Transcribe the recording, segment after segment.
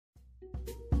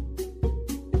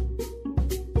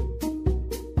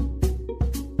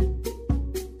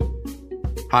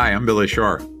Hi, I'm Billy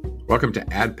Shore. Welcome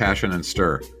to Add Passion and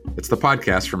Stir. It's the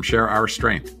podcast from Share Our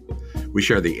Strength. We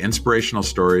share the inspirational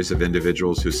stories of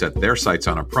individuals who set their sights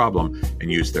on a problem and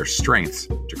use their strengths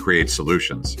to create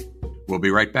solutions. We'll be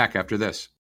right back after this.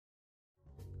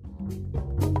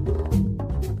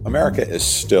 America is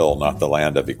still not the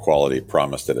land of equality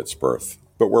promised at its birth,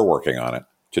 but we're working on it.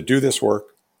 To do this work,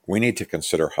 we need to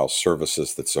consider how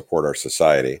services that support our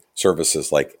society,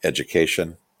 services like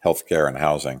education, healthcare, and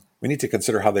housing, we need to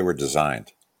consider how they were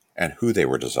designed and who they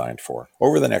were designed for.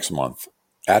 Over the next month,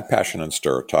 Add Passion and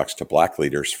Stir talks to Black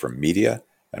leaders from media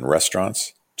and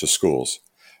restaurants to schools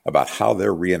about how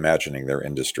they're reimagining their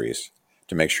industries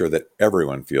to make sure that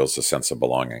everyone feels a sense of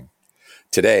belonging.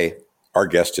 Today, our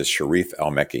guest is Sharif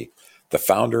El-Mekki, the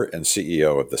founder and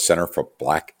CEO of the Center for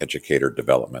Black Educator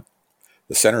Development.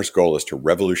 The center's goal is to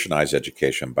revolutionize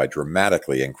education by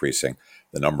dramatically increasing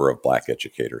the number of Black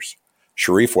educators.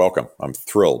 Sharif, welcome. I'm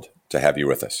thrilled to have you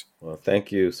with us. Well,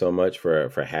 thank you so much for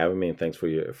having me, and thanks for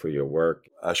your work.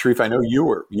 Sharif, I know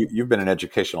you've been in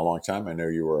education a long time. I know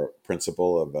you were a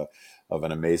principal of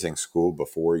an amazing school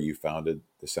before you founded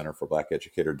the Center for Black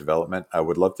Educator Development. I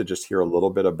would love to just hear a little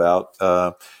bit about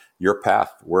your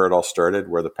path, where it all started,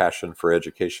 where the passion for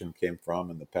education came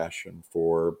from, and the passion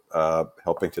for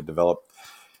helping to develop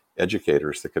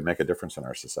educators that could make a difference in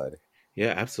our society.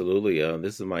 Yeah, absolutely.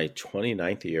 This is my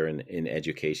 29th year in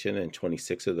education, and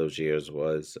 26 of those years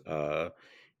was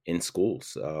in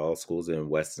schools, all schools in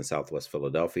West and Southwest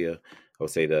Philadelphia. I would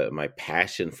say that my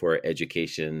passion for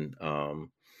education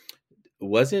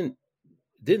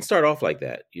didn't start off like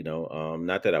that.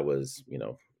 Not that I was,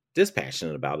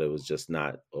 dispassionate about it. It was just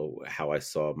not how I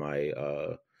saw my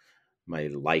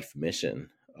life mission.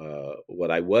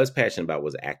 What I was passionate about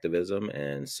was activism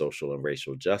and social and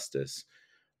racial justice.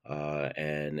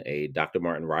 And Dr.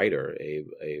 Martin Ryder,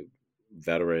 a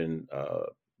veteran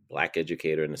Black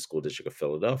educator in the school district of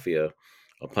Philadelphia,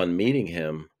 upon meeting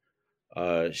him,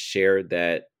 shared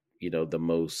that the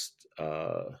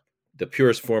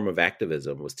purest form of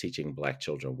activism was teaching Black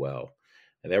children well,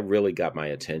 and that really got my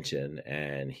attention.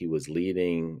 And he was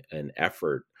leading an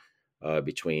effort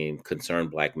between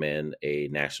Concerned Black Men, a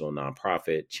national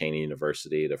nonprofit, Cheyney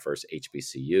University, the first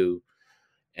HBCU,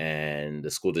 and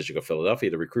the school district of Philadelphia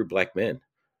to recruit Black men.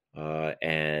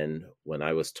 And when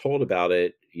I was told about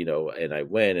it, and I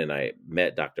went and I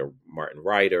met Dr. Martin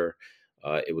Ryder,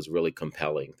 it was really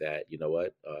compelling that,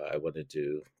 I wanted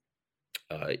to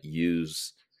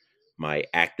use my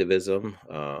activism,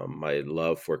 my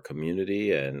love for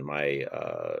community, and my,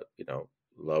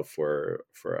 love for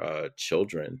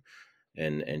children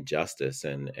and justice,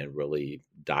 and really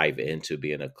dive into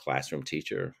being a classroom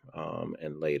teacher,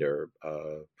 and later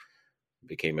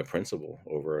became a principal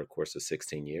over a course of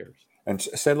 16 years. And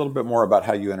say a little bit more about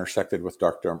how you intersected with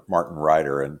Dr. Martin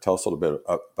Ryder, and tell us a little bit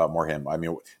about more him. I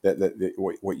mean,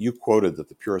 what you quoted, that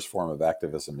the purest form of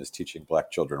activism is teaching Black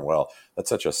children well. That's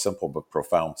such a simple but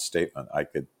profound statement. I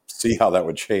could see how that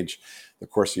would change the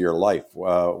course of your life.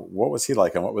 What was he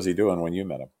like, and what was he doing when you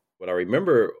met him? What I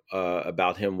remember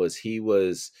about him was he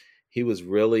was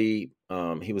really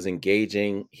he was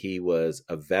engaging. He was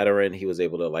a veteran. He was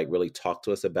able to really talk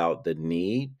to us about the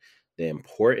need, the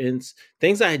importance,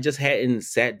 things I just hadn't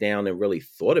sat down and really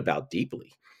thought about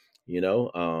deeply.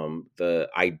 The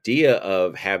idea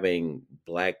of having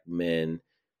Black men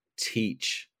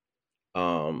teach,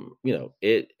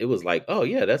 it was like, oh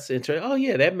yeah, that's interesting. Oh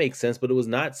yeah, that makes sense. But it was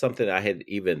not something I had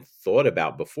even thought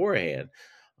about beforehand.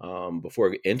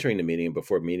 Before entering the meeting,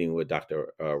 before meeting with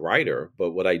Dr. Ryder.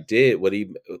 But what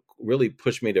he really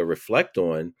pushed me to reflect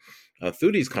on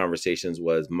through these conversations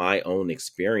was my own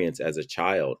experience as a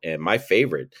child. And my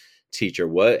favorite teacher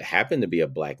happened to be a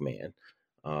Black man,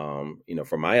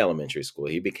 from my elementary school.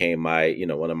 He became my,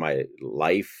 one of my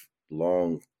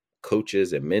lifelong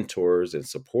coaches and mentors and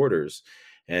supporters.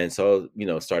 And so,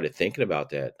 started thinking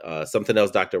about that. Something else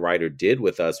Dr. Ryder did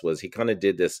with us was he kind of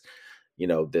did this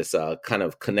kind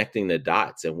of connecting the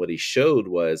dots. And what he showed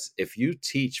was, if you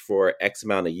teach for X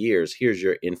amount of years, here's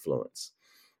your influence.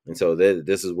 And so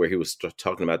this is where he was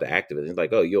talking about the activism. He's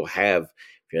like, oh, if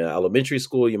you're in elementary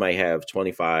school, you might have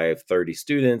 25, 30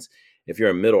 students. If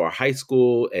you're in middle or high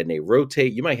school and they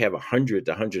rotate, you might have 100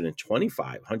 to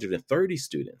 125, 130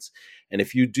 students. And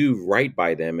if you do right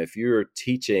by them, if you're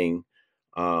teaching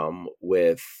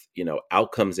with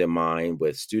outcomes in mind,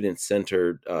 with students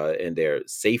centered in their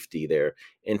safety, their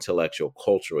intellectual,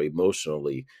 cultural,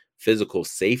 emotionally, physical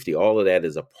safety, all of that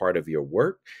is a part of your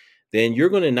work, then you're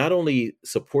going to not only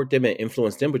support them and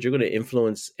influence them, but you're going to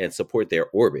influence and support their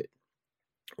orbit.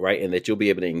 right? And that you'll be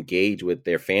able to engage with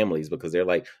their families because they're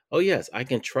like, oh, yes, I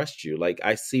can trust you. Like,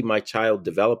 I see my child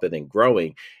developing and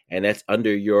growing, and that's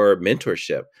under your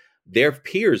mentorship. Their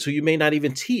peers who you may not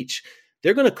even teach,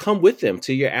 they're going to come with them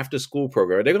to your after school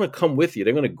program. They're going to come with you.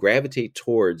 They're going to gravitate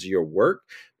towards your work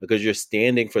because you're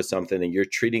standing for something and you're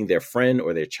treating their friend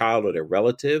or their child or their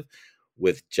relative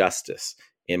with justice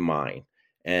in mind.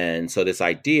 And so, this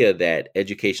idea that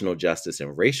educational justice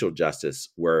and racial justice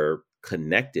were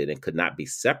connected and could not be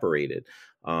separated.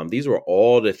 These were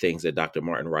all the things that Dr.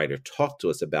 Martin Ryder talked to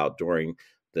us about during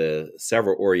the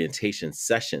several orientation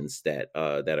sessions that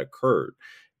occurred,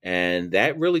 and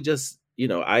that really just,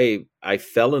 I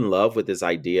fell in love with this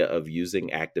idea of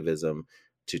using activism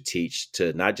to teach,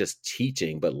 to not just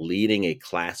teaching but leading a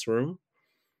classroom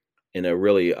in a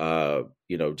really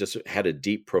just had a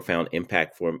deep profound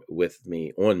impact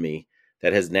on me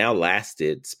that has now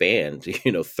spanned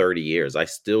 30 years. I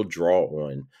still draw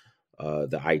on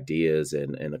the ideas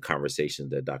and the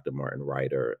conversations that Dr. Martin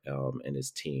Ryder and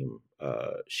his team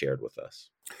shared with us.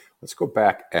 Let's go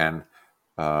back and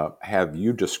have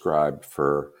you describe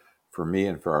for me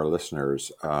and for our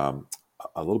listeners a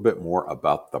little bit more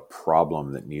about the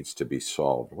problem that needs to be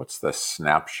solved. What's the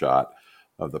snapshot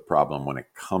of the problem when it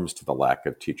comes to the lack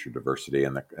of teacher diversity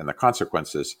and the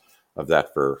consequences of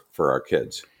that for our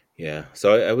kids? Yeah.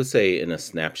 So I would say in a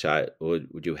snapshot,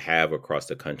 would you have across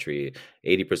the country,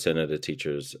 80% of the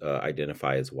teachers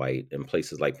identify as white. In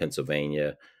places like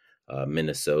Pennsylvania,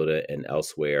 Minnesota, and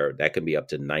elsewhere, that can be up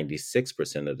to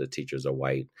 96% of the teachers are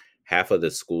white. Half of the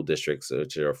school districts,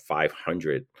 which are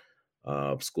 500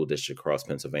 school districts across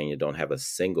Pennsylvania, don't have a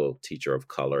single teacher of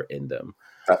color in them.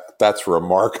 That's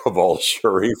remarkable,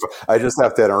 Sharif. I just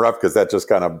have to interrupt because that just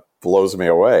kind of blows me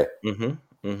away.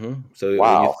 Mm-hmm. Mm-hmm. So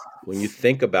Wow. when you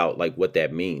think about like what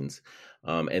that means,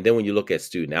 and then when you look at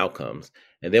student outcomes,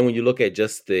 and then when you look at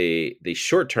just the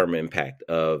short term impact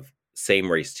of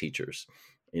same race teachers,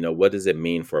 what does it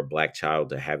mean for a Black child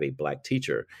to have a Black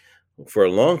teacher? For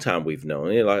a long time, we've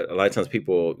known, a lot of times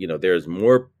people,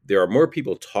 there are more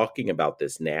people talking about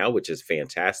this now, which is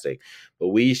fantastic, but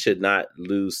we should not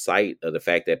lose sight of the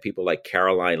fact that people like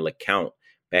Caroline LeCount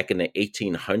back in the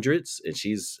 1800s, and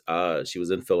she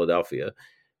was in Philadelphia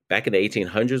back in the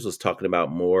 1800s, was talking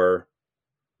about more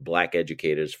Black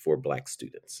educators for Black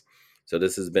students. So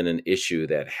this has been an issue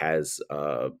that has,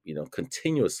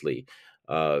 continuously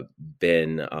uh,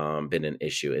 been an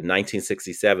issue. In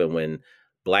 1967, when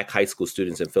Black high school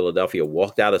students in Philadelphia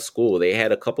walked out of school, they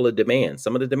had a couple of demands.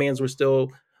 Some of the demands were still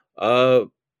uh,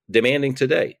 demanding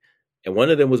today. And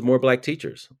one of them was more Black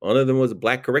teachers. One of them was a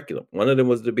Black curriculum. One of them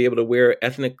was to be able to wear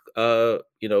ethnic, clothing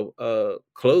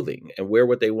and wear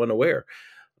what they want to wear.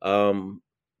 Um,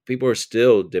 People are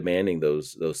still demanding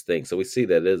those things. So we see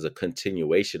that there's a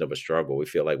continuation of a struggle. We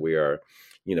feel like we are,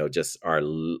 just are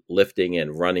lifting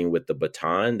and running with the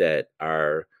baton that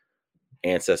our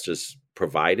ancestors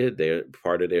provided. They're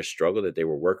part of their struggle that they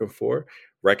were working for,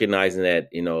 recognizing that,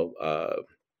 the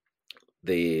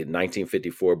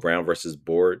 1954 Brown versus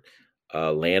Board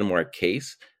landmark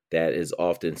case that is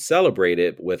often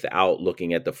celebrated without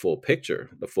looking at the full picture.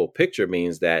 The full picture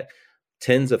means that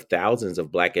tens of thousands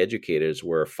of Black educators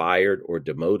were fired or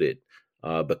demoted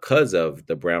because of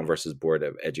the Brown versus Board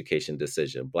of Education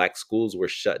decision. Black schools were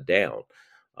shut down.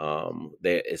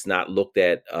 It's not looked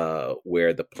at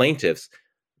where the plaintiffs,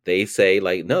 they say,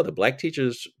 like, no, the Black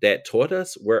teachers that taught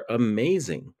us were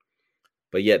amazing,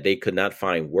 but yet they could not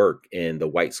find work in the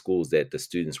white schools that the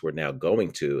students were now going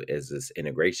to as this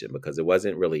integration, because it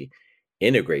wasn't really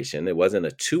integration. It wasn't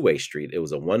a two-way street. It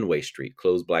was a one-way street.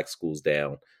 Close Black schools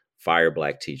down, fire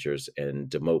Black teachers, and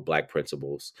demote Black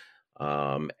principals.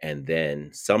 And then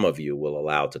some of you will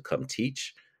allow to come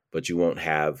teach, but you won't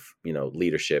have,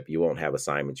 leadership. You won't have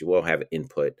assignments. You won't have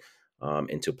input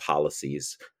into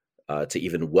policies to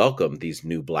even welcome these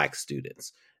new Black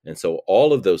students. And so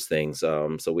all of those things,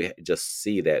 so we just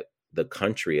see that the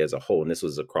country as a whole, and this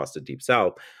was across the Deep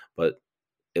South, but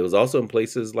it was also in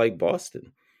places like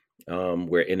Boston,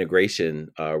 where integration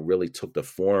really took the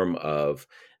form of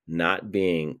not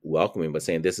being welcoming, but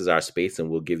saying, this is our space and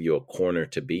we'll give you a corner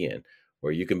to be in.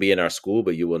 Or you can be in our school,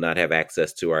 but you will not have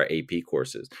access to our AP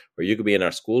courses. Or you could be in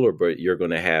our school, but you're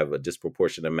going to have a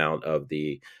disproportionate amount of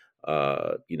the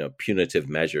punitive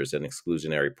measures and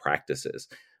exclusionary practices.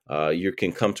 You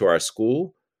can come to our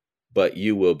school, but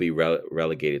you will be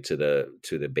relegated to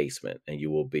the basement, and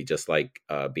you will be just like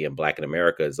being Black in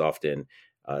America is often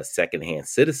secondhand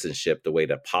citizenship. The way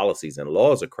that policies and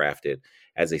laws are crafted,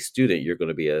 as a student, you're going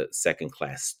to be a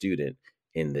second-class student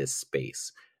in this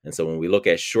space. And so when we look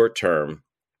at short-term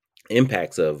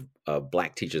impacts of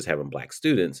Black teachers having Black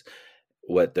students,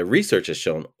 what the research has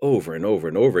shown over and over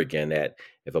and over again, that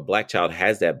if a Black child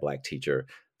has that Black teacher,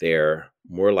 they're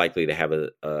more likely to have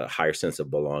a higher sense of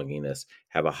belongingness,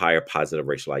 have a higher positive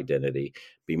racial identity,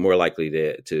 be more likely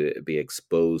to be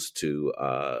exposed to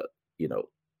you know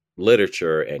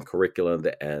literature and curriculum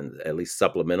and at least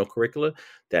supplemental curricula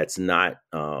that's not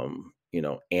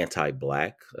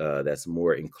anti-Black, that's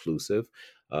more inclusive,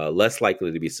 less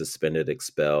likely to be suspended,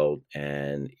 expelled,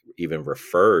 and even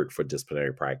referred for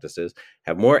disciplinary practices,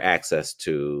 have more access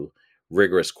to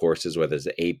rigorous courses, whether it's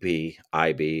AP,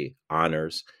 IB,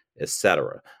 honors,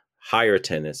 etc., higher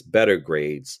attendance, better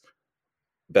grades,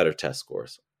 better test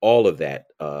scores. All of that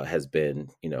has been,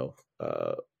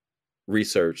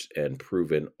 researched and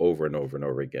proven over and over and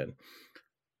over again.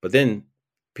 But then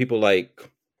people like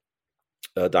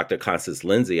Dr. Constance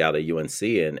Lindsay out of UNC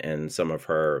and some of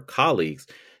her colleagues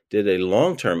did a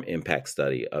long term impact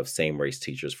study of same race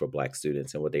teachers for Black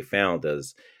students. And what they found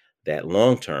is that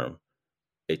long term,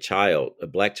 a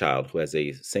Black child who has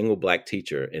a single Black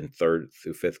teacher in third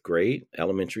through fifth grade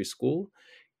elementary school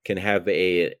can have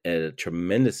a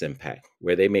tremendous impact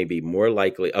where they may be more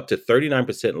likely, up to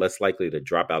 39% less likely to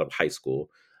drop out of high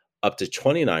school, up to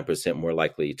 29% more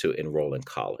likely to enroll in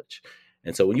college.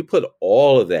 And so when you put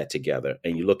all of that together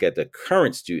and you look at the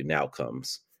current student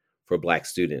outcomes for Black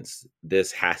students,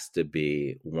 this has to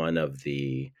be one of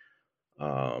the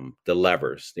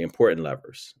levers, the important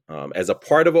levers, as a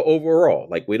part of an overall.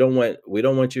 Like we don't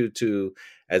want you to,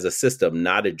 as a system,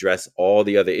 not address all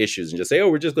the other issues and just say, oh,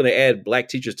 we're just going to add Black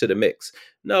teachers to the mix.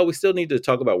 No, we still need to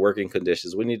talk about working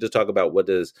conditions. We need to talk about what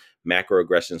does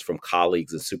macroaggressions from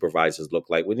colleagues and supervisors look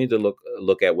like. We need to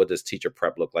look at what does teacher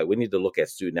prep look like. We need to look at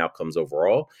student outcomes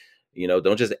overall.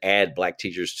 Don't just add Black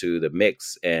teachers to the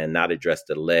mix and not address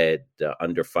the lead, the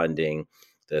underfunding,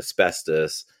 the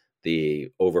asbestos, the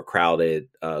overcrowded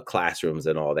classrooms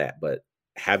and all that. But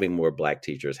having more Black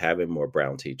teachers, having more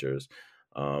brown teachers,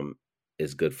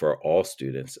 is good for all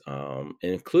students,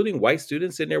 including white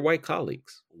students and their white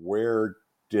colleagues. Where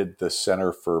did the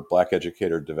Center for Black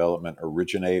Educator Development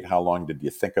originate? How long did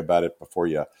you think about it before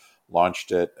you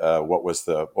launched it? What was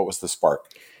the spark?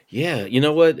 Yeah, you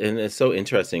know what? And it's so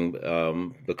interesting,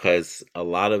 because a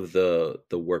lot of the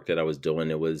work that I was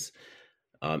doing, it was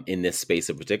in this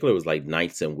space in particular, it was like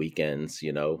nights and weekends,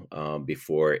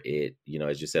 before it,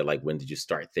 as you said, like, when did you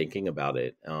start thinking about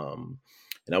it?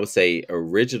 And I would say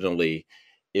originally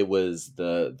it was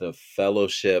the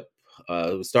fellowship.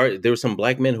 There were some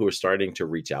Black men who were starting to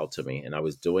reach out to me, and I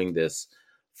was doing this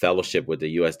fellowship with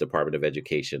the U.S. Department of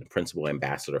Education, Principal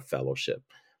Ambassador Fellowship,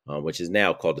 which is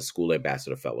now called the School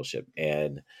Ambassador Fellowship.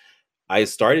 And I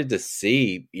started to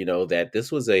see, that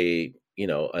this was a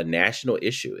national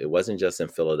issue. It wasn't just in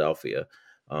Philadelphia,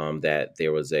 that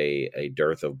there was a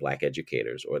dearth of Black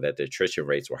educators, or that the attrition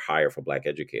rates were higher for Black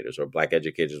educators, or Black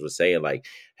educators were saying, like,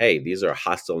 hey, these are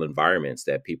hostile environments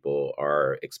that people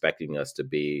are expecting us to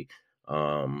be,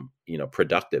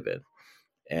 productive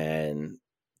in.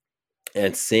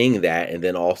 And seeing that, and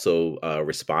then also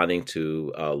responding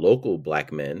to local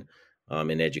Black men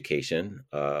in education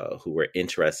who were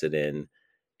interested in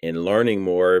learning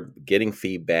more, getting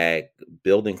feedback,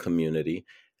 building community,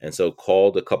 and so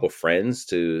called a couple friends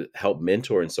to help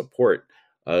mentor and support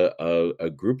a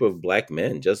group of Black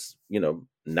men. Just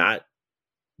not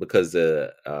because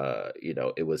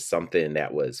it was something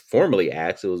that was formally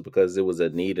asked. It was because it was a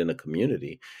need in the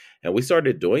community. And we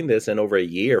started doing this, and over a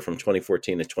year, from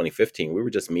 2014 to 2015, we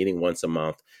were just meeting once a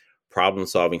month, problem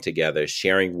solving together,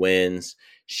 sharing wins,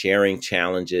 sharing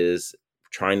challenges,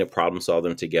 trying to problem solve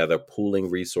them together,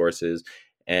 pooling resources,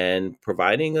 and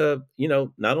providing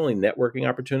not only networking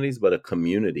opportunities, but a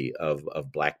community of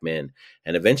Black men.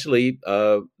 And eventually,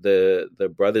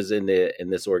 the brothers in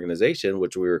this organization,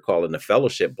 which we were calling the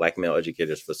Fellowship, Black Male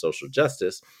Educators for Social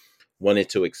Justice, wanted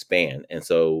to expand. And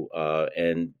so,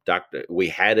 we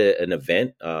had an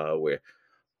event where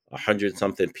 100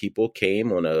 something people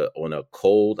came on a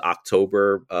cold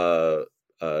October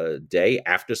day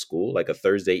after school, like a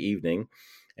Thursday evening.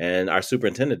 And our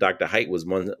superintendent, Dr. Height, was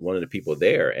one of the people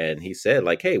there. And he said,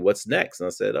 like, hey, what's next? And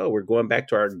I said, oh, we're going back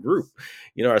to our group,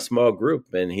 our small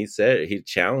group. And he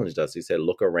challenged us. He said,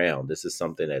 look around. This is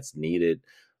something that's needed.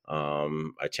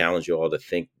 I challenge you all to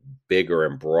think bigger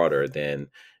and broader than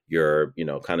your,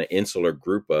 kind of insular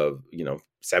group of,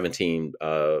 17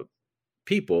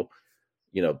 people.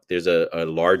 There's a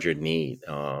larger need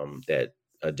that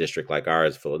a district like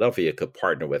ours, Philadelphia, could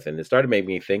partner with. And it started making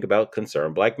me think about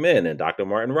Concerned Black Men and Dr.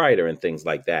 Martin Ryder and things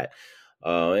like that.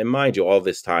 And mind you, all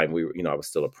this time, I was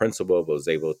still a principal, but was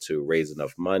able to raise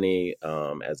enough money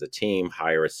as a team,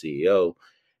 hire a CEO.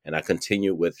 And I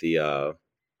continued with the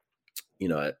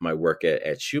at my work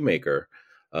at Shoemaker.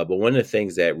 But one of the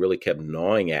things that really kept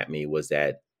gnawing at me was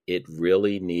that it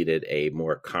really needed a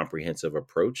more comprehensive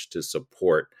approach to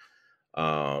support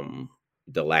um,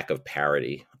 the lack of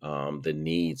parity, the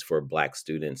needs for Black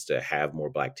students to have more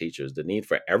Black teachers, the need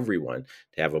for everyone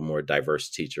to have a more diverse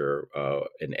teacher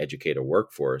and educator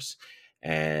workforce.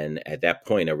 And at that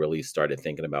point, I really started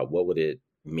thinking about what would it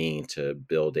mean to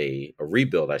build a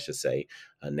rebuild, I should say,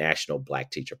 a national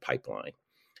Black teacher pipeline.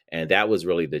 And that was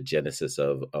really the genesis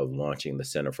of launching the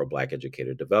Center for Black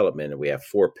Educator Development. And we have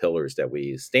four pillars that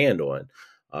we stand on.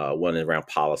 One is around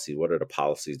policy. What are the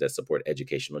policies that support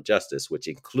educational justice, which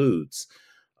includes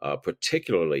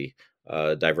particularly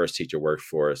diverse teacher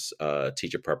workforce,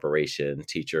 teacher preparation,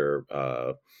 teacher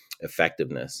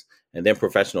effectiveness, and then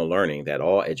professional learning, that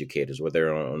all educators, whether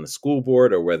they're on the school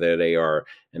board or whether they are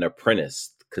an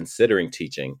apprentice considering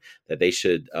teaching, that they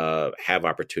should have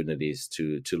opportunities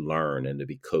to learn and to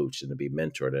be coached and to be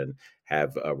mentored and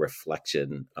have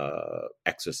reflection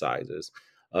exercises.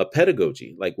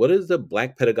 Pedagogy, like what is the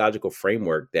Black pedagogical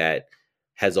framework that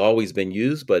has always been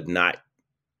used but not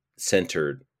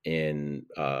centered in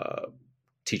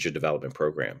teacher development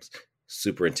programs,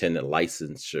 superintendent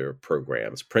licensure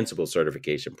programs, principal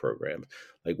certification programs?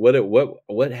 Like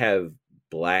what have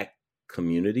Black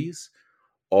communities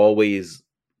always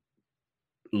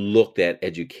looked at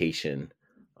education?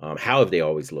 How have they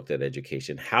always looked at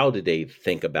education? How did they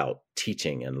think about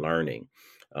teaching and learning?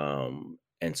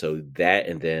 And so that,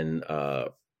 and then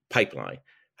pipeline.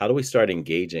 How do we start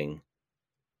engaging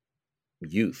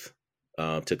youth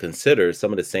to consider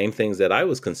some of the same things that I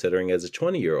was considering as a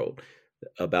 20-year-old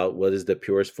about what is the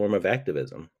purest form of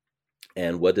activism?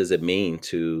 And what does it mean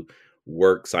to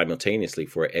work simultaneously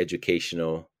for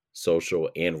educational, social,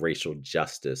 and racial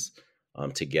justice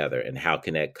together? And how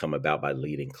can that come about by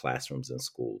leading classrooms and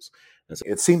schools? And so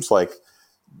It seems like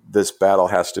this battle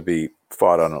has to be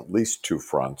fought on at least two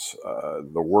fronts.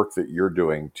 The work that you're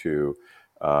doing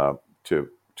uh, to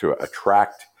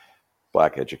attract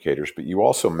Black educators, but you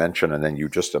also mentioned, and then you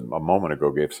just a moment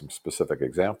ago gave some specific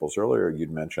examples. Earlier,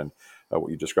 you'd mentioned what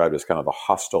you described as kind of the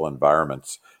hostile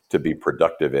environments to be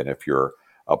productive in if you're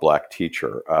a Black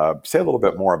teacher. Say a little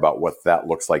bit more about what that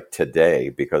looks like today,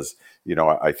 because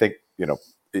I think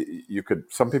you could.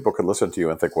 Some people could listen to you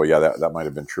and think, well, yeah, that might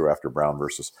have been true after Brown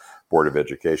versus Board of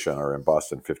Education or in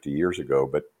Boston 50 years ago,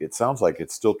 but it sounds like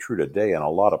it's still true today in a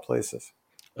lot of places.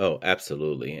 Oh,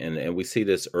 absolutely. And we see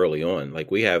this early on.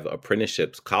 Like we have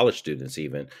apprenticeships, college students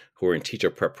even, who are in teacher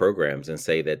prep programs and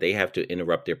say that they have to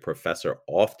interrupt their professor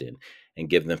often and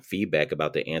give them feedback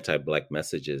about the anti-Black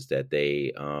messages that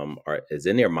they are is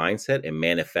in their mindset and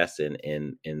manifest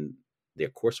in their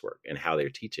coursework and how they're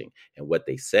teaching and what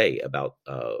they say about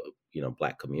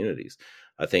Black communities.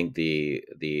 I think the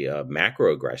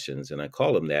macroaggressions, and I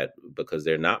call them that because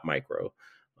they're not micro,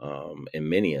 in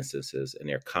many instances, and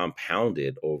they're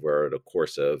compounded over the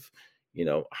course of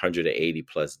 180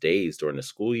 plus days during the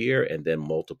school year and then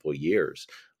multiple years.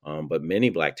 But many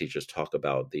Black teachers talk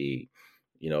about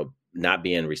not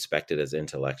being respected as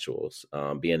intellectuals,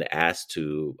 being asked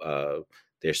to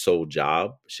their sole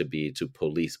job should be to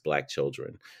police Black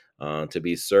children, to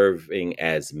be serving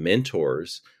as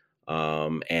mentors,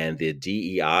 and the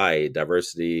DEI,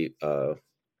 diversity,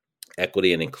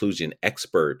 equity and inclusion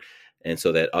expert, and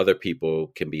so that other people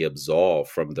can be absolved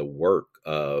from the work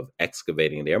of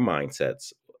excavating their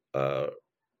mindsets, uh,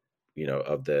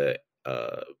 of the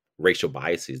racial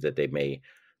biases that they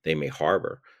may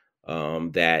harbor,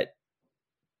 that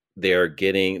they're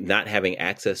getting not having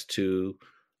access to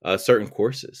certain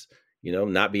courses.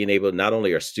 Not being able. Not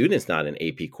only are students not in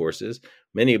AP courses,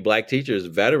 many Black teachers,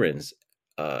 veterans,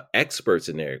 experts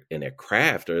in their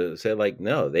craft, are said like,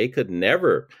 no, they could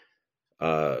never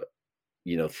uh,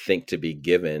 think to be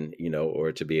given,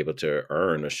 or to be able to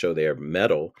earn or show their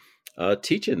medal,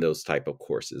 teaching those type of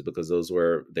courses, because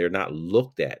they're not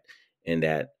looked at in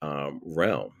that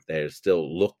realm. They're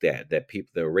still looked at that people,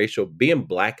 the racial, being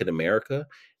Black in America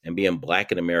and being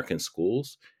Black in American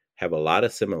schools have a lot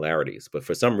of similarities. But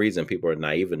for some reason, people are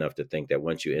naive enough to think that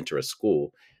once you enter a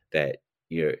school, that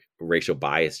your racial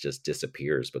bias just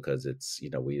disappears, because it's,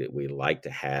 we like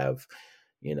to have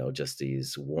just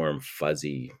these warm,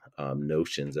 fuzzy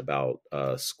notions about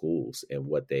schools, and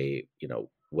what the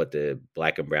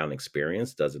Black and brown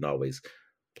experience doesn't always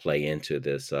play into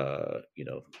this, the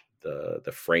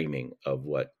framing of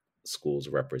what schools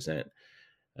represent.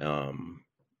 Um,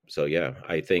 so yeah,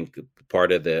 I think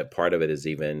part of it is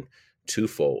even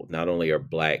twofold. Not only are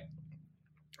Black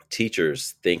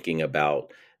teachers thinking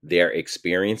about their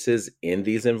experiences in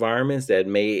these environments that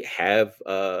may have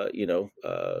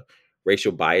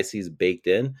racial biases baked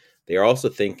in, they are also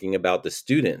thinking about the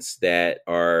students that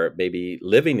are maybe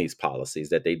living these policies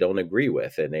that they don't agree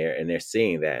with, and they're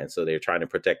seeing that, and so they're trying to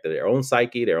protect their own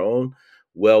psyche, their own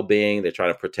well-being. They're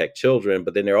trying to protect children,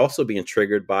 but then they're also being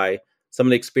triggered by some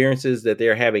of the experiences that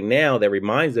they're having now that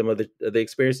reminds them of the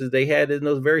experiences they had in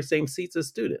those very same seats as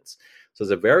students. So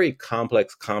it's a very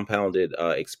complex, compounded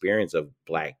experience of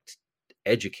Black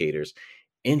educators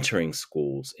entering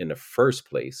schools in the first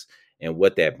place, and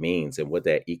what that means and what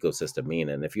that ecosystem means.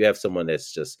 And if you have someone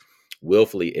that's just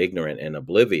willfully ignorant and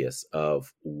oblivious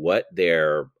of what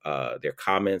their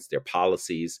comments, their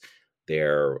policies,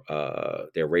 their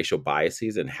racial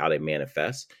biases and how they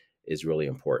manifest is really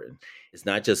important. It's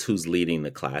not just who's leading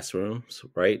the classrooms,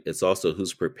 right? It's also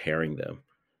who's preparing them.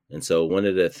 And so one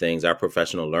of the things our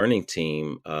professional learning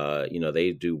team,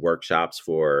 they do workshops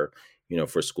for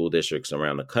for school districts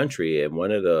around the country, and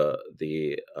one of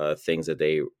the things that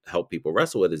they help people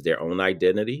wrestle with is their own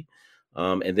identity,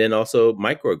 and then also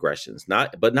microaggressions.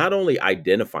 Not only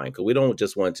identifying, because we don't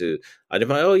just want to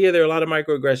identify, oh yeah, there are a lot of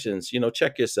microaggressions.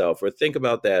 Check yourself or think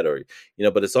about that, or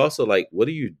but it's also like, what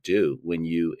do you do when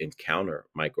you encounter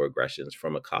microaggressions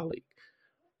from a colleague?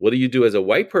 What do you do as a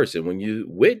white person when you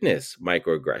witness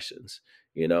microaggressions?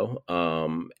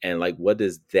 And like, what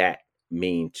does that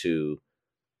mean to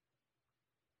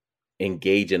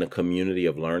engage in a community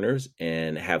of learners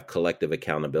and have collective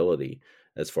accountability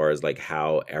as far as like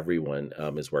how everyone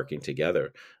is working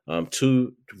together?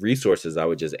 Two resources I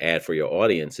would just add for your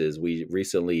audience is we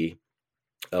recently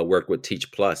worked with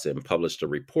Teach Plus and published a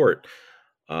report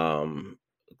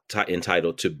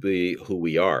entitled "To Be Who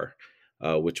We Are,"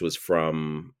 which was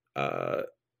from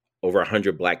over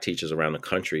 100 Black teachers around the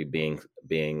country being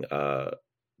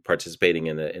participating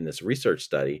in this research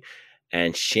study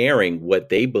and sharing what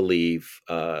they believe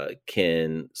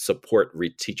can support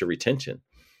teacher retention.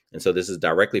 And so this is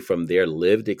directly from their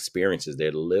lived experiences,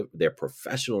 their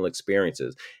professional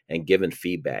experiences, and given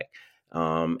feedback.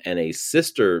 And a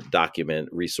sister document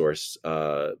resource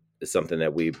is something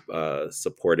that we've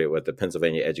supported with the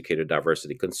Pennsylvania Educator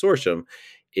Diversity Consortium,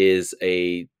 is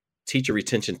a teacher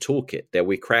retention toolkit that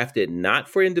we crafted not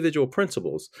for individual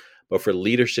principals, but for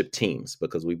leadership teams,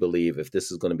 because we believe if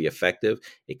this is going to be effective,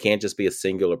 it can't just be a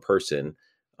singular person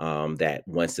that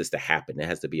wants this to happen. It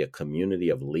has to be a community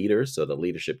of leaders. So the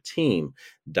leadership team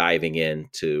diving in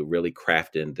to really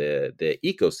crafting the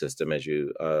ecosystem, as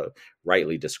you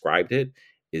rightly described it,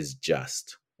 is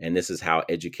just. And this is how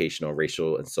educational,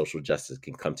 racial, and social justice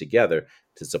can come together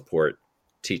to support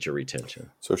teacher retention.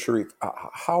 So, Sharif,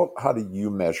 how do you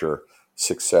measure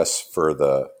success for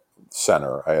the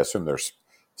center? I assume there's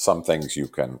some things you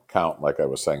can count, like I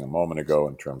was saying a moment ago,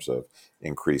 in terms of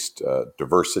increased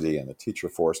diversity in the teacher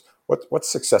force.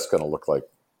 What's success going to look like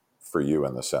for you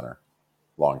in the center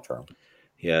long term?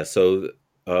 Yeah. So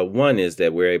one is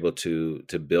that we're able to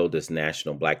build this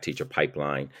national Black teacher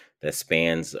pipeline that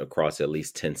spans across at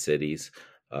least 10 cities,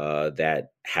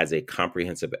 that has a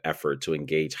comprehensive effort to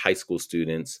engage high school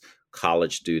students,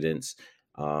 college students,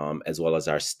 as well as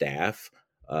our staff,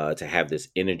 to have this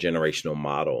intergenerational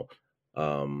model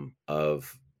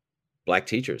of Black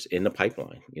teachers in the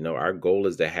pipeline. Our goal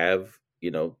is to have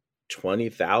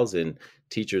 20,000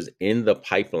 teachers in the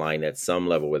pipeline at some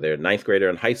level, whether they're a ninth grader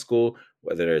in high school,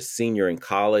 whether they're a senior in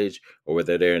college, or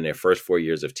whether they're in their first 4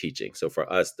 years of teaching. So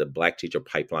for us, the Black teacher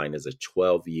pipeline is a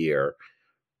 12-year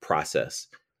process,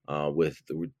 with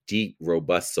deep,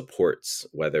 robust supports,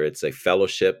 whether it's a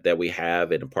fellowship that we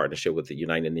have in a partnership with the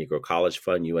United Negro College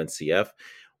Fund, UNCF,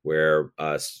 where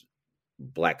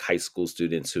Black high school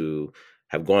students who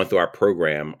have gone through our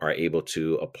program are able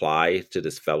to apply to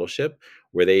this fellowship,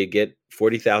 where they get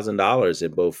 $40,000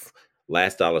 in both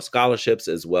last dollar scholarships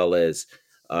as well as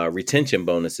retention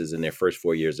bonuses in their first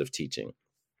 4 years of teaching.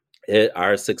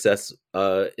 Our success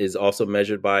is also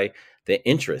measured by the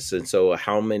interests. And so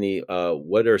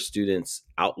what are students'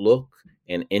 outlook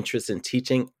and interest in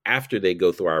teaching after they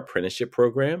go through our apprenticeship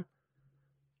program,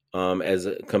 as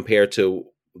compared to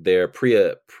their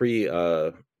pre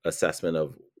assessment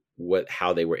of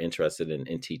how they were interested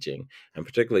in teaching, and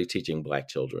particularly teaching Black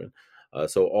children.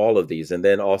 So all of these, and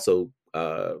then also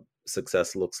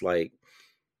success looks like,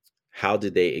 how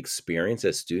did they experience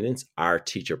as students our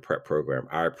teacher prep program,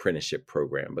 our apprenticeship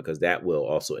program, because that will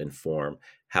also inform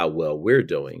how well we're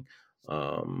doing,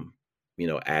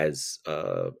 as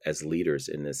leaders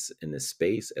in this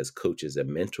space, as coaches and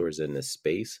mentors in this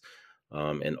space.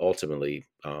 And ultimately,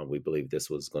 we believe this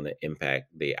was going to impact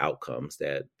the outcomes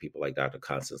that people like Dr.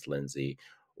 Constance Lindsay,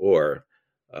 or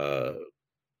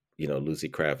Lucy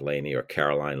Craft Laney, or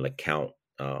Caroline LeCount,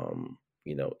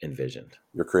 envisioned.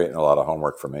 You're creating a lot of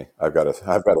homework for me. I've got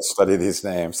to study these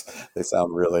names. They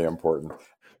sound really important.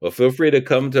 Well, feel free to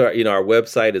come to our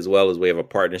website, as well as we have a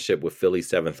partnership with Philly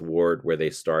Seventh Ward, where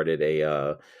they started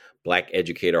a Black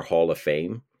Educator Hall of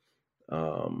Fame.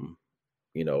 Um,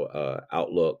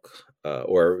 Outlook,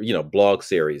 or blog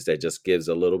series that just gives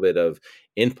a little bit of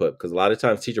input, because a lot of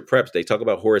times teacher preps, they talk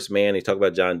about Horace Mann, they talk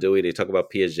about John Dewey, they talk about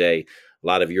Piaget, a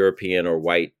lot of European or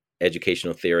white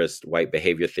educational theorists, white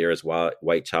behavior theorists,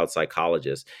 white child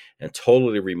psychologists, and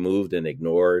totally removed and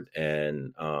ignored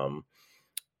and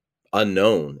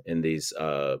unknown in these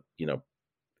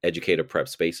educator prep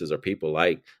spaces are people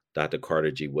like Dr.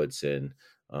 Carter G. Woodson,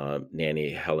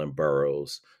 Nanny Helen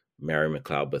Burroughs, Mary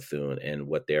McLeod Bethune, and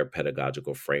what their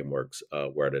pedagogical frameworks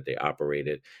were that they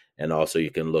operated. And also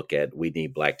you can look at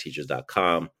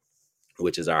weneedblackteachers.com,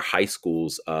 which is our high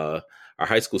school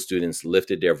students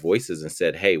lifted their voices and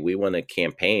said, hey, we want to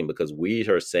campaign because we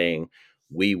are saying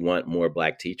we want more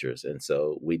Black teachers. And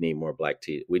so we need more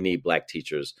we need Black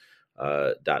teachers.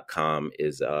 .com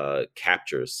is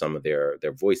captures some of their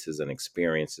voices and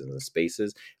experiences and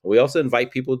spaces. We also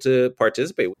invite people to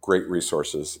participate. Great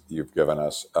resources you've given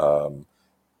us.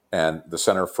 And the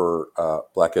Center for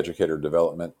Black Educator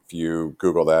Development, if you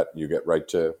Google that, you get right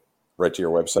to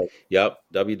your website. Yep,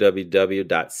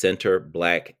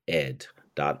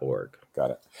 www.centerblacked.org.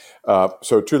 Got it.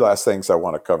 So two last things I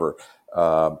want to cover.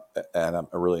 And I'm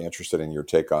really interested in your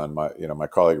take on my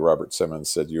colleague Robert Simmons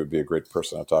said you would be a great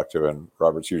person to talk to, and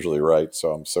Robert's usually right.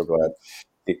 So I'm so glad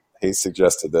he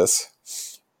suggested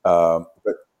this. But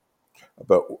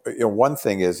one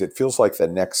thing is, it feels like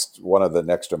one of the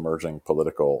next emerging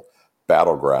political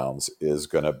battlegrounds is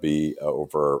going to be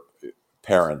over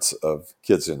parents of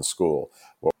kids in school.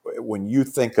 Well, when you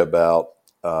think about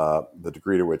the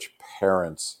degree to which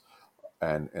parents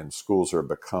and schools are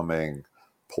becoming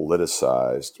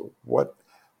politicized, what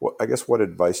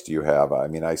advice do you have? I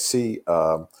mean, I see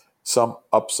some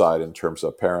upside in terms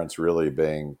of parents really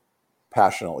being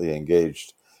passionately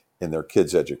engaged in their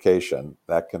kids' education.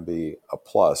 That can be a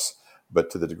plus, but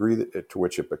to the degree to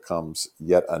which it becomes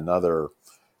yet another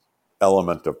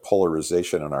element of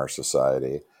polarization in our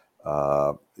society,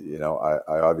 I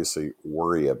obviously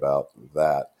worry about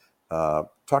that.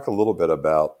 Talk a little bit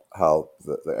about how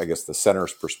the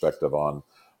center's perspective on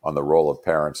the role of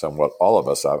parents and what all of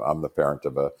us. I'm the parent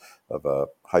of a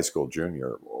high school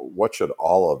junior. What should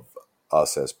all of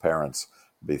us as parents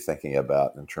be thinking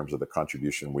about in terms of the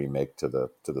contribution we make to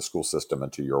the school system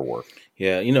and to your work?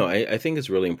 Yeah, I think it's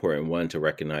really important, one, to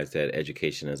recognize that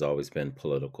education has always been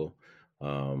political.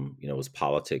 It was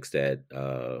politics that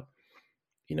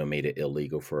made it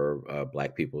illegal for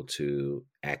Black people to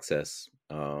access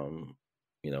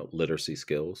literacy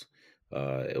skills.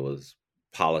 It was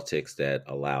politics that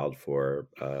allowed for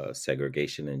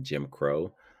segregation and Jim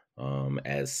Crow,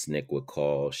 as SNCC would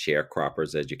call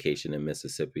sharecroppers education in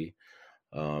Mississippi.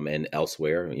 And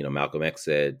elsewhere, Malcolm X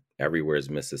said, everywhere is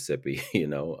Mississippi,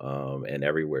 and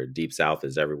everywhere, deep South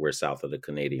is everywhere south of the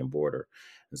Canadian border.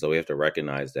 And so we have to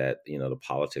recognize that, the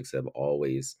politics have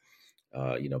always,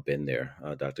 been there.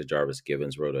 Dr. Jarvis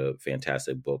Gibbons wrote a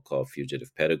fantastic book called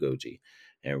Fugitive Pedagogy,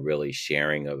 and really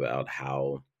sharing about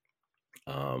how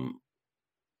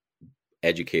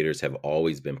educators have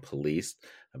always been policed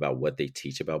about what they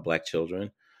teach about Black children.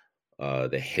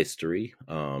 The history,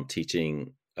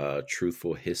 teaching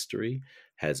truthful history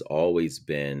has always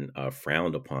been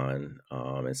frowned upon,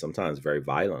 and sometimes very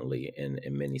violently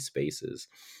in many spaces.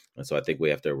 And so I think we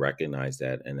have to recognize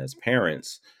that. And as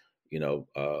parents,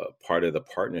 part of the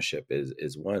partnership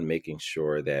is one, making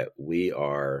sure that we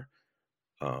are,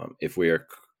 if we are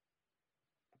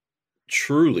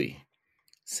truly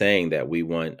saying that we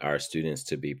want our students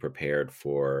to be prepared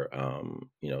for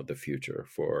the future,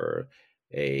 for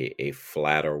a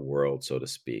flatter world, so to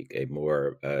speak, a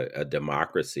more a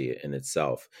democracy in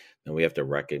itself, then we have to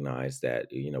recognize that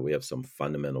we have some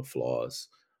fundamental flaws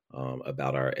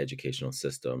about our educational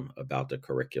system, about the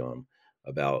curriculum,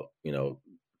 about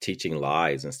teaching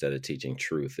lies instead of teaching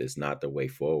truth is not the way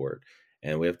forward.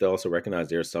 And we have to also recognize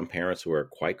there are some parents who are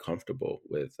quite comfortable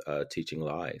with teaching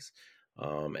lies,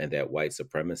 and that white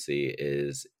supremacy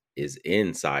is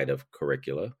inside of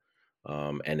curricula.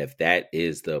 And if that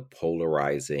is the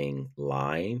polarizing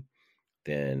line,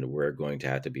 then we're going to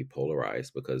have to be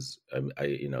polarized, because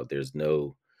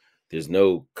there's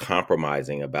no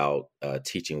compromising about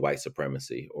teaching white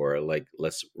supremacy, or like,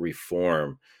 let's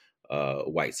reform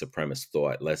white supremacist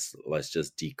thought. Let's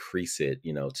just decrease it,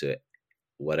 to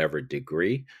whatever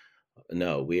degree.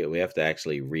 No, we have to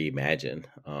actually reimagine,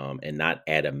 and not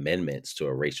add amendments to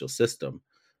a racial system,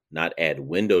 not add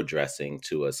window dressing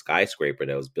to a skyscraper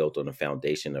that was built on a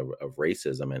foundation of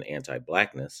racism and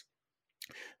anti-Blackness.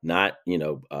 not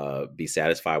be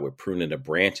satisfied with pruning the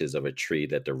branches of a tree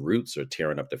that the roots are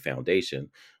tearing up the foundation.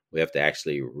 We have to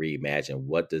actually reimagine,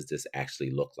 what does this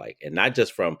actually look like, and not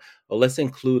just from, oh, let's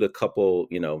include a couple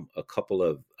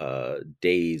of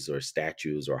days or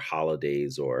statues or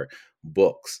holidays or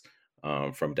books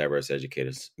from diverse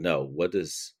educators. No, what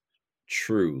does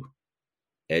true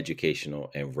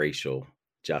educational and racial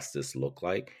justice look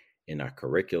like in our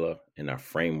curricula, in our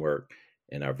framework,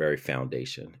 in our very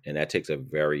foundation? And that takes a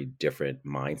very different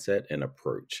mindset and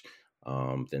approach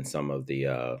than some of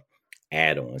the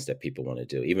add-ons that people want to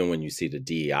do. Even when you see the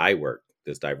DEI work,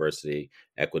 this diversity,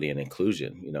 equity, and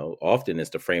inclusion, often it's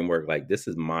the framework like, this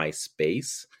is my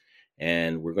space,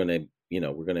 and we're going to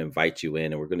invite you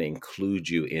in, and we're going to include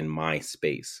you in my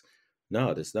space.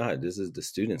 No, that's not. This is the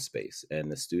student space, and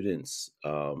the students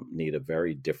need a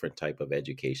very different type of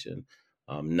education,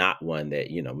 not one that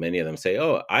many of them say,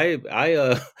 "Oh, I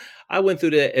went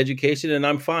through the education and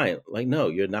I'm fine." Like, no,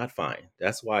 you're not fine.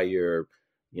 That's why you're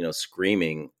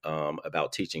screaming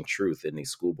about teaching truth in these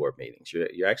school board meetings.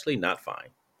 You're actually not fine.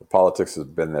 The politics has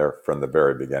been there from the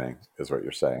very beginning, is what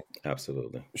you're saying.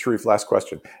 Absolutely. Sharif, last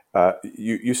question.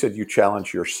 You said you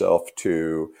challenge yourself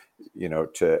to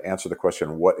answer the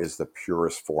question, what is the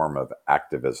purest form of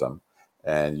activism?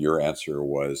 And your answer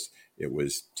was, it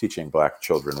was teaching Black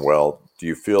children well. Do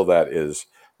you feel that is,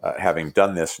 having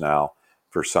done this now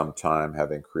for some time,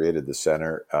 having created the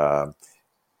center,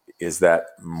 is that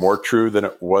more true than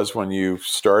it was when you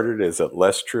started? Is it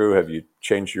less true? Have you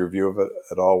changed your view of it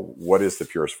at all? What is the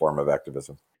purest form of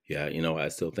activism? Yeah, I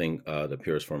still think the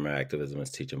purest form of activism is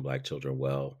teaching Black children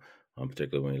well,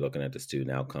 particularly when you're looking at the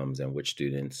student outcomes and which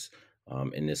students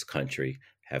in this country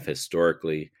have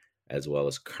historically, as well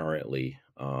as currently,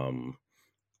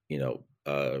 you know,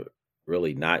 uh,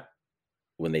 really not,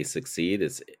 when they succeed,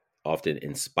 it's often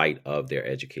in spite of their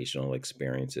educational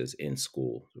experiences in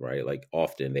school, right? Like,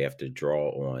 often they have to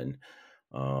draw on,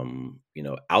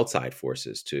 outside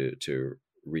forces to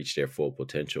reach their full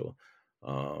potential,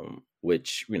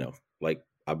 which, like,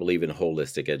 I believe in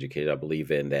holistic education. I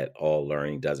believe in that all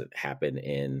learning doesn't happen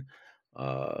in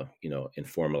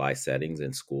formalized settings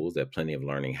in schools, that plenty of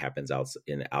learning happens out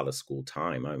of school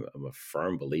time. I'm a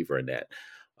firm believer in that.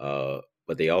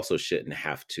 But they also shouldn't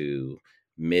have to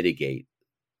mitigate,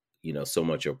 so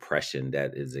much oppression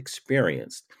that is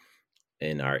experienced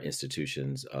in our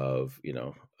institutions of,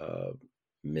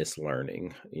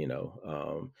 mislearning,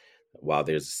 while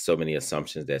there's so many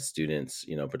assumptions that students,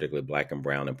 particularly Black and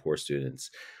brown and poor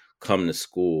students, come to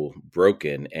school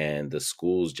broken, and the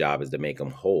school's job is to make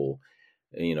them whole.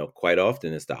 Quite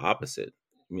often it's the opposite.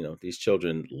 These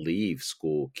children leave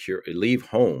school, leave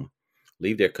home,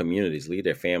 leave their communities, leave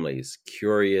their families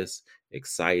curious,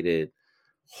 excited,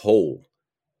 whole.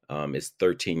 It's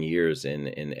 13 years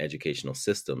in educational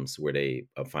systems where they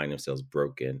find themselves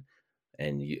broken,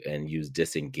 and use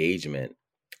disengagement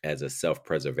as a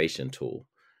self-preservation tool.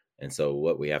 And so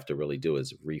what we have to really do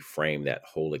is reframe that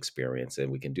whole experience.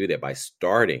 And we can do that by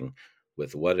starting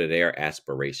with, what are their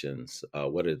aspirations?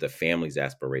 What are the family's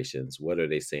aspirations? What are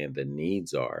they saying the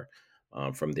needs are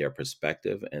from their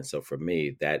perspective? And so for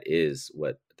me, that is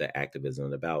what the activism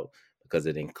is about, because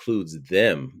it includes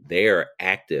them. They're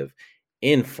active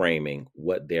in framing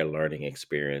what their learning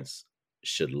experience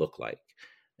should look like.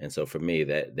 And so for me,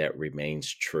 that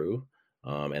remains true.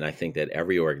 And I think that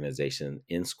every organization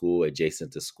in school,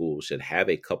 adjacent to school, should have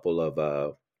a couple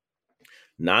of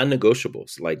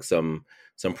non-negotiables, like some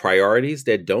priorities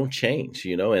that don't change.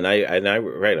 And I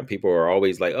right, and people are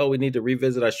always like, oh, we need to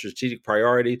revisit our strategic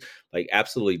priorities. Like,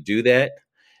 absolutely do that,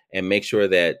 and make sure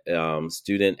that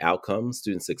student outcomes,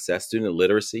 student success, student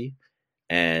literacy,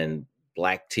 and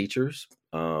Black teachers,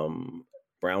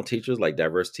 brown teachers, like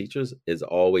diverse teachers, is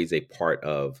always a part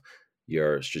of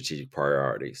your strategic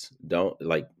priorities. Don't,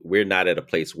 like, we're not at a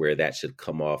place where that should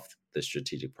come off the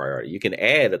strategic priority. You can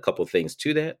add a couple things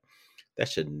to that. That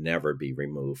should never be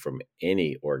removed from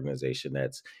any organization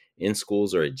that's in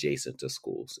schools or adjacent to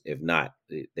schools. If not,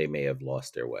 they may have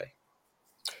lost their way.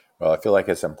 Well, I feel like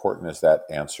as important as that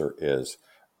answer is,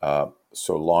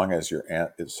 so long as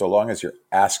you're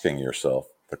asking yourself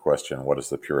the question, "What is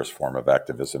the purest form of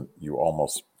activism?" You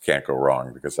almost can't go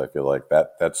wrong, because I feel like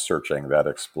that searching, that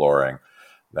exploring,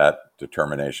 that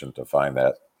determination to find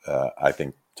that, I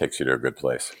think takes you to a good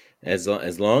place. As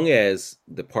long as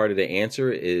the part of the answer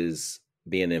is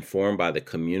being informed by the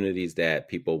communities that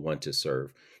people want to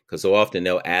serve, because so often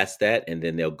they'll ask that and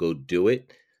then they'll go do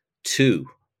it to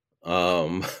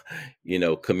um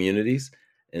communities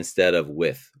instead of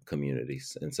with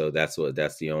communities. And so that's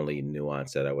the only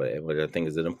nuance that I think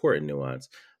is an important nuance,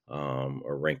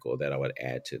 or wrinkle that I would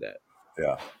add to that.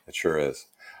 Yeah, it sure is.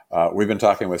 We've been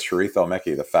talking with Sharif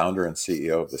El-Mekki, the founder and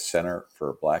CEO of the Center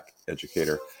for Black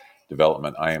Educator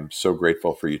Development. I am so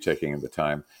grateful for you taking the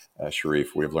time,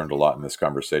 Sharif. We've learned a lot in this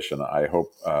conversation. I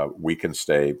hope we can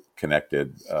stay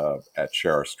connected at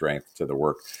Share Our Strength to the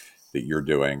work that you're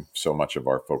doing. So much of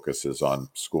our focus is on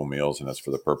school meals, and it's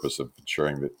for the purpose of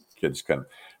ensuring that kids can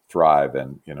thrive.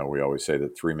 And, we always say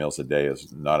that 3 meals a day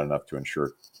is not enough to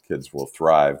ensure kids will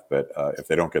thrive. But if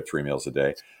they don't get 3 meals a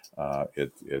day,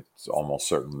 it's almost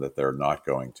certain that they're not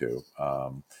going to.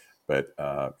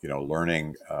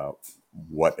 Learning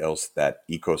what else that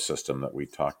ecosystem that we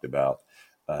talked about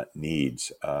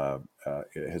needs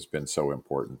it has been so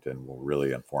important and will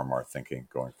really inform our thinking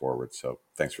going forward. So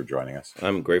thanks for joining us.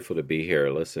 I'm grateful to be here.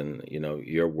 Listen,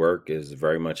 your work is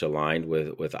very much aligned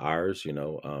with ours,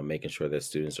 making sure that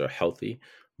students are healthy,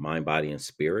 mind, body, and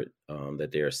spirit,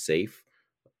 that they are safe.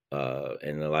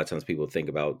 And a lot of times people think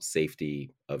about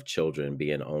safety of children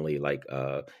being only like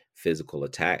physical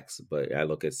attacks, but I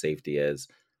look at safety as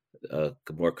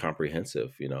more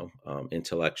comprehensive,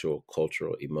 intellectual,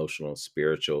 cultural, emotional,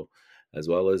 spiritual, as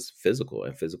well as physical.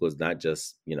 And physical is not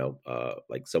just,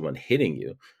 like someone hitting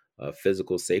you.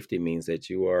 Physical safety means that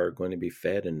you are going to be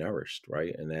fed and nourished,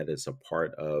 right? And that is a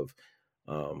part of,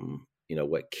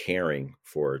 what caring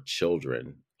for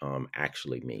children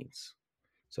actually means.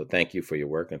 So thank you for your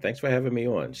work, and thanks for having me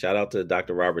on. Shout out to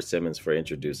Dr. Robert Simmons for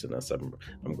introducing us. I'm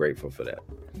grateful for that.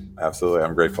 Absolutely.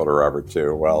 I'm grateful to Robert,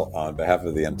 too. Well, on behalf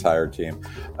of the entire team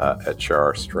at Share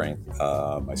Our Strength,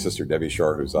 my sister Debbie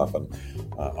Shore, who's often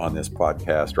on this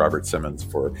podcast, Robert Simmons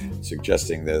for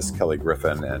suggesting this, Kelly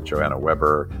Griffin and Joanna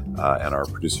Weber, and our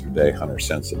producer today, Hunter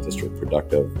Sense at District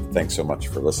Productive. Thanks so much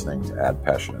for listening to Add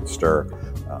Passion and Stir.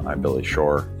 I'm Billy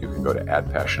Shore. You can go to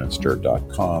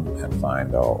addpassionanstir.com and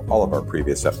find all of our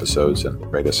previous episodes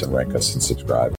and rate us and rank us and subscribe.